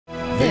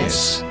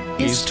This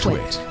is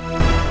TWiT.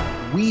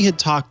 We had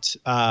talked,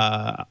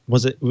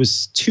 it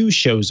was 2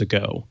 shows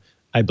ago,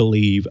 I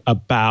believe,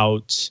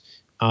 about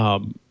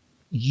finding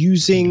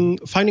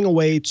a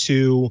way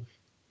to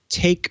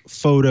take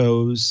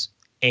photos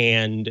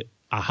and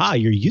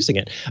you're using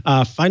it.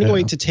 Finding a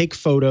way to take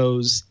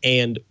photos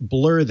and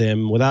blur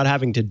them without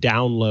having to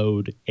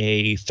download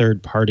a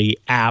third-party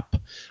app.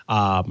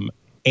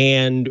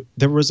 And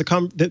there was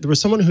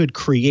someone who had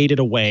created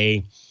a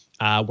way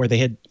where they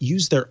had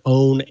used their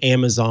own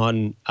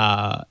Amazon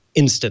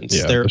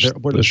instance.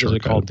 What is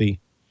it called?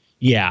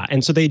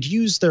 And so they'd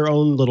used their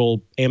own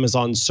little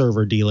Amazon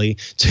server dealie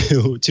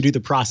to do the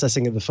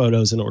processing of the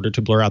photos in order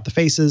to blur out the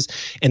faces.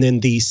 And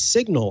then the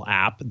Signal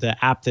app, the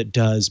app that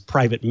does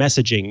private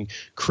messaging,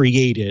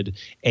 created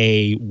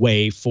a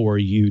way for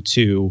you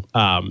to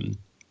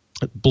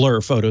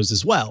blur photos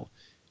as well.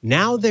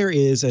 Now there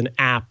is an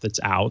app that's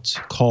out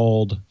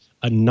called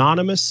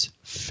Anonymous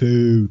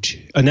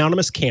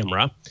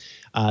Camera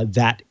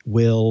that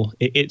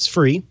it's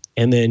free.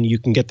 And then you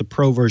can get the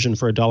pro version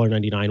for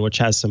 $1.99, which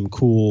has some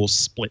cool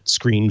split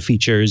screen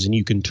features, and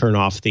you can turn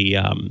off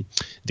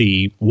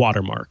the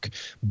watermark.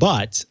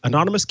 But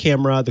Anonymous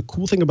Camera, the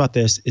cool thing about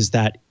this is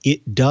that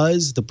it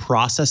does the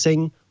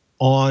processing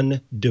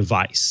on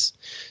device.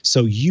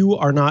 So you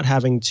are not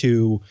having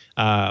to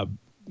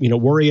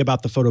worry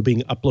about the photo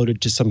being uploaded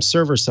to some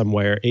server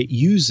somewhere. It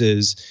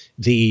uses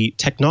the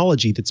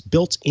technology that's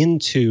built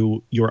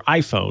into your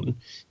iPhone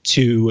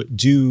to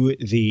do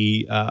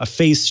the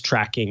face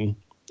tracking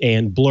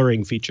and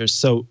blurring features.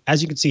 So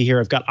as you can see here,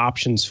 I've got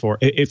options for,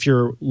 if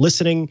you're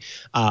listening,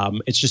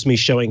 it's just me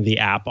showing the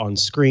app on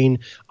screen.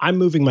 I'm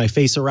moving my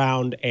face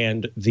around,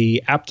 and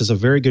the app does a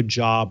very good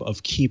job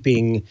of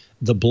keeping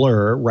the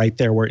blur right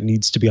there where it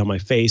needs to be on my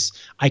face.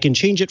 I can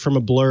change it from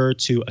a blur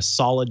to a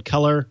solid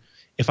color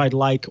if I'd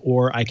like,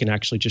 or I can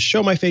actually just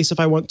show my face if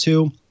I want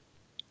to.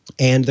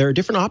 And there are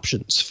different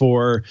options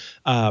for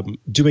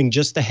doing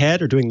just the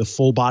head or doing the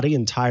full body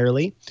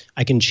entirely.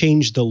 I can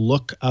change the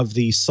look of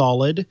the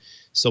solid.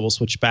 So we'll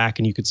switch back,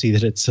 and you can see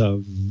that it's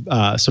a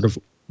sort of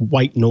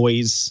white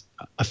noise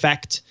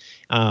effect,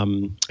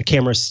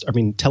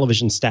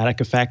 television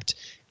static effect.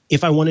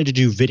 If I wanted to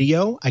do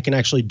video, I can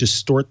actually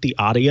distort the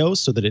audio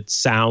so that it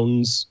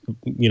sounds,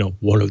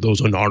 one of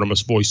those anonymous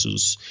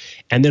voices.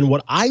 And then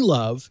what I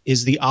love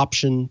is the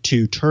option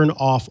to turn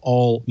off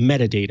all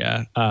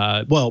metadata.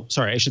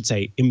 I should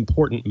say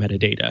important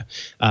metadata.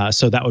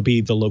 So that would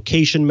be the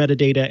location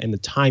metadata and the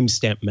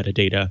timestamp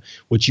metadata,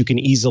 which you can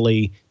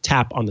easily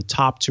tap on the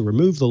top to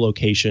remove the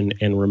location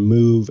and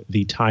remove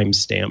the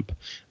timestamp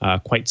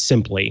quite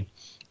simply.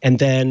 And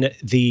then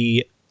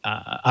the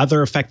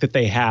other effect that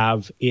they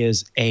have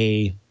is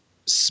a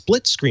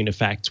split screen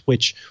effect,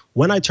 which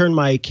when I turn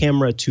my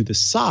camera to the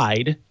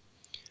side,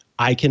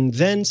 I can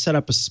then set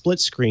up a split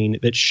screen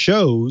that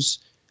shows,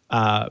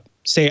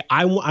 say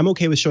I'm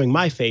okay with showing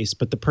my face,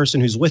 but the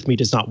person who's with me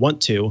does not want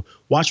to.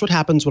 Watch what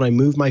happens when I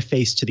move my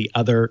face to the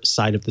other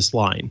side of this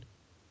line.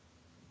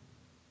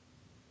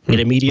 It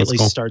immediately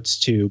starts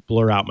to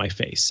blur out my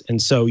face.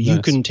 And so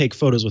you can take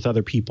photos with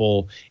other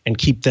people and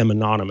keep them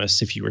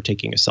anonymous if you were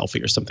taking a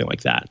selfie or something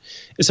like that.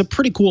 It's a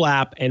pretty cool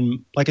app. And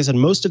like I said,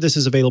 most of this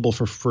is available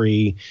for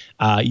free.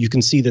 You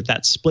can see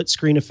that split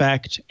screen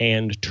effect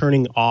and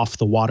turning off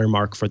the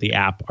watermark for the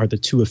app are the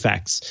 2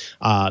 effects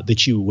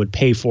that you would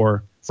pay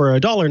for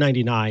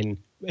 $1.99.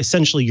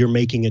 Essentially, you're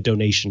making a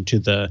donation to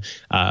the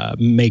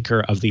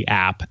maker of the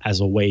app as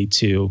a way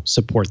to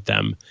support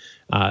them.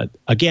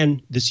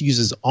 Again, this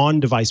uses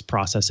on-device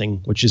processing,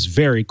 which is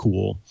very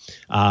cool,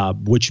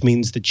 which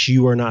means that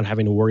you are not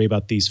having to worry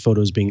about these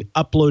photos being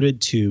uploaded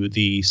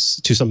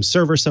to some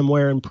server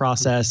somewhere and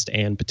processed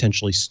and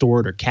potentially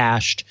stored or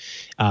cached.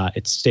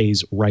 It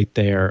stays right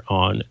there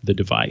on the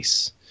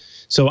device.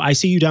 So I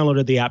see you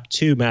downloaded the app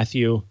too,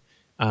 Matthew.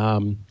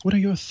 What are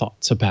your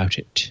thoughts about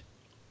it?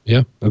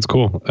 Yeah, that's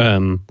cool.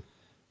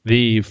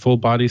 The full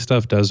body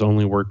stuff does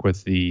only work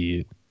with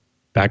the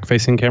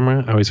back-facing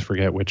camera. I always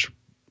forget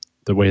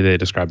the way they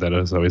describe that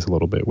is always a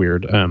little bit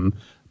weird.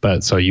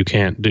 But so you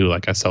can't do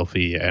like a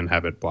selfie and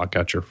have it block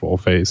out your full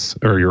face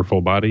or your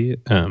full body.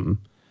 I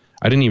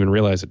didn't even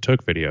realize it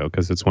took video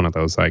because it's one of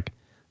those like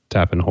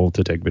tap and hold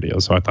to take video.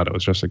 So I thought it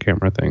was just a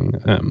camera thing.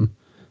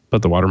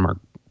 But the watermark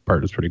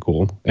part is pretty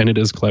cool. And it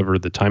is clever.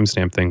 The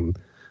timestamp thing,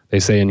 they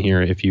say in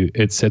here,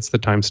 it sets the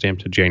timestamp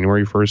to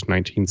January 1st,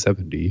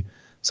 1970,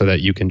 so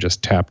that you can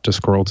just tap to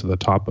scroll to the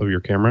top of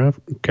your camera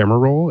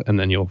roll, and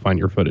then you'll find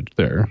your footage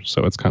there.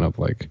 So it's kind of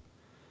like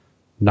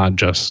not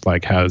just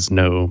like has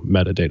no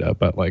metadata,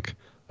 but like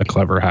a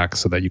clever hack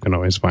so that you can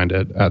always find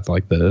it at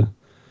like the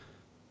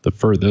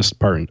furthest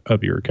part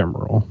of your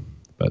camera roll.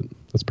 But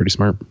that's pretty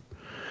smart.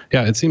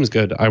 Yeah, it seems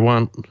good. I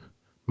want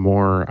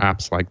more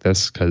apps like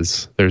this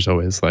because there's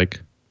always like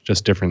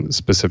just different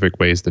specific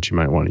ways that you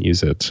might want to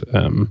use it,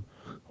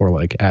 or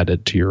like add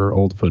it to your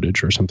old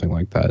footage or something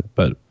like that.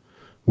 But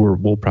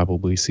we'll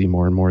probably see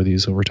more and more of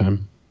these over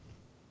time.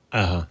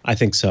 I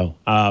think so.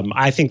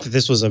 I think that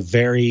this was a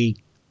very,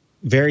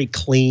 very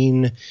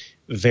clean,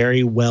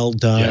 very well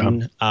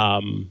done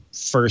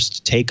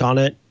first take on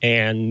it,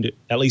 and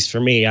at least for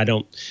me,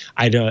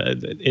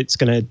 it's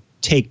going to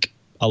take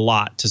a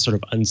lot to sort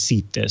of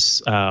unseat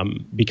this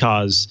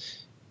because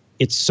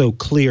it's so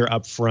clear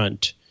up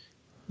front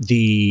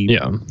the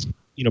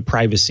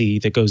privacy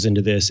that goes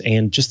into this,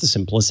 and just the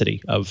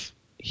simplicity of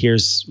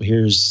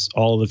here's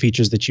all of the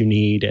features that you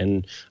need,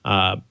 and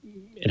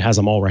it has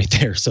them all right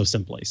there so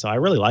simply. So I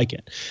really like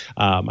it.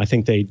 I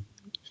think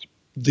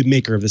the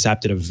maker of this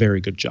app did a very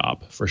good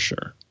job for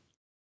sure.